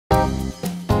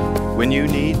When you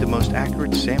need the most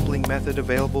accurate sampling method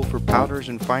available for powders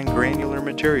and fine granular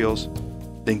materials,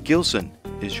 then Gilson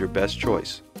is your best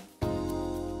choice.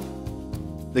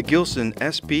 The Gilson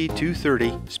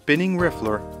SP-230 Spinning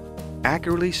Riffler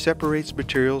accurately separates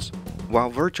materials while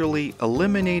virtually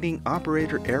eliminating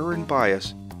operator error and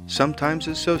bias, sometimes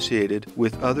associated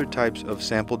with other types of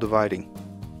sample dividing.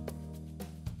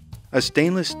 A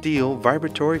stainless steel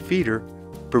vibratory feeder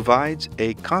provides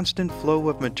a constant flow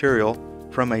of material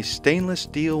from a stainless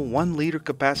steel 1-liter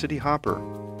capacity hopper,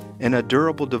 and a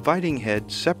durable dividing head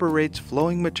separates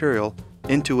flowing material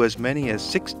into as many as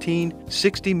 16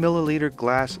 60 milliliter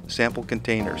glass sample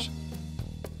containers.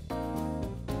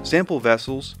 Sample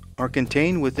vessels are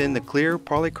contained within the clear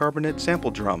polycarbonate sample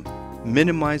drum,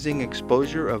 minimizing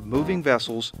exposure of moving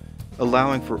vessels,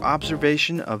 allowing for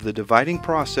observation of the dividing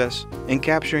process and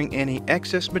capturing any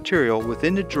excess material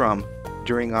within the drum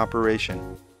during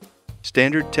operation.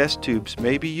 Standard test tubes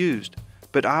may be used,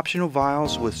 but optional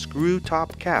vials with screw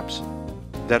top caps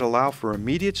that allow for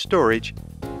immediate storage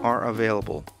are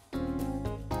available.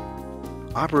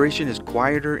 Operation is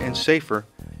quieter and safer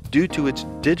due to its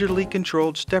digitally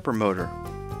controlled stepper motor,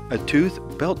 a tooth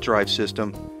belt drive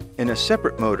system, and a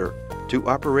separate motor to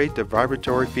operate the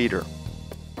vibratory feeder.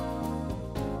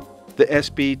 The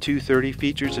SP-230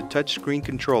 features a touchscreen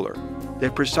controller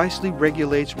that precisely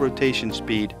regulates rotation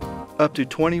speed up to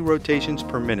 20 rotations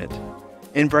per minute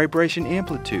and vibration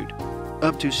amplitude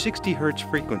up to 60 Hz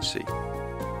frequency.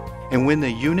 And when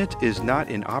the unit is not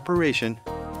in operation,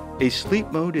 a sleep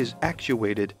mode is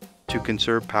actuated to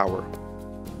conserve power.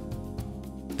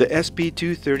 The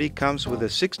SP-230 comes with a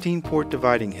 16-port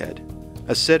dividing head,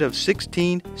 a set of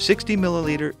 16 60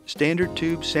 milliliter standard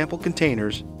tube sample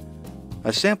containers,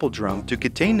 a sample drum to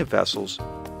contain the vessels,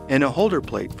 and a holder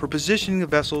plate for positioning the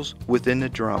vessels within the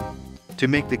drum to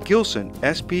make the Gilson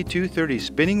SP-230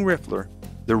 Spinning Riffler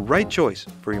the right choice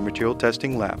for your material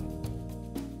testing lab.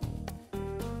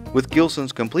 With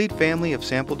Gilson's complete family of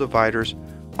sample dividers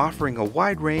offering a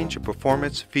wide range of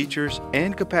performance, features,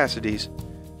 and capacities,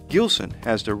 Gilson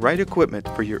has the right equipment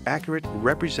for your accurate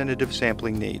representative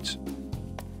sampling needs.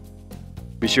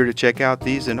 Be sure to check out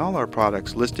these and all our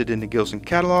products listed in the Gilson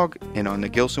catalog and on the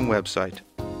Gilson website.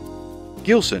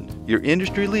 Gilson, your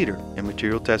industry leader in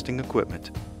material testing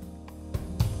equipment.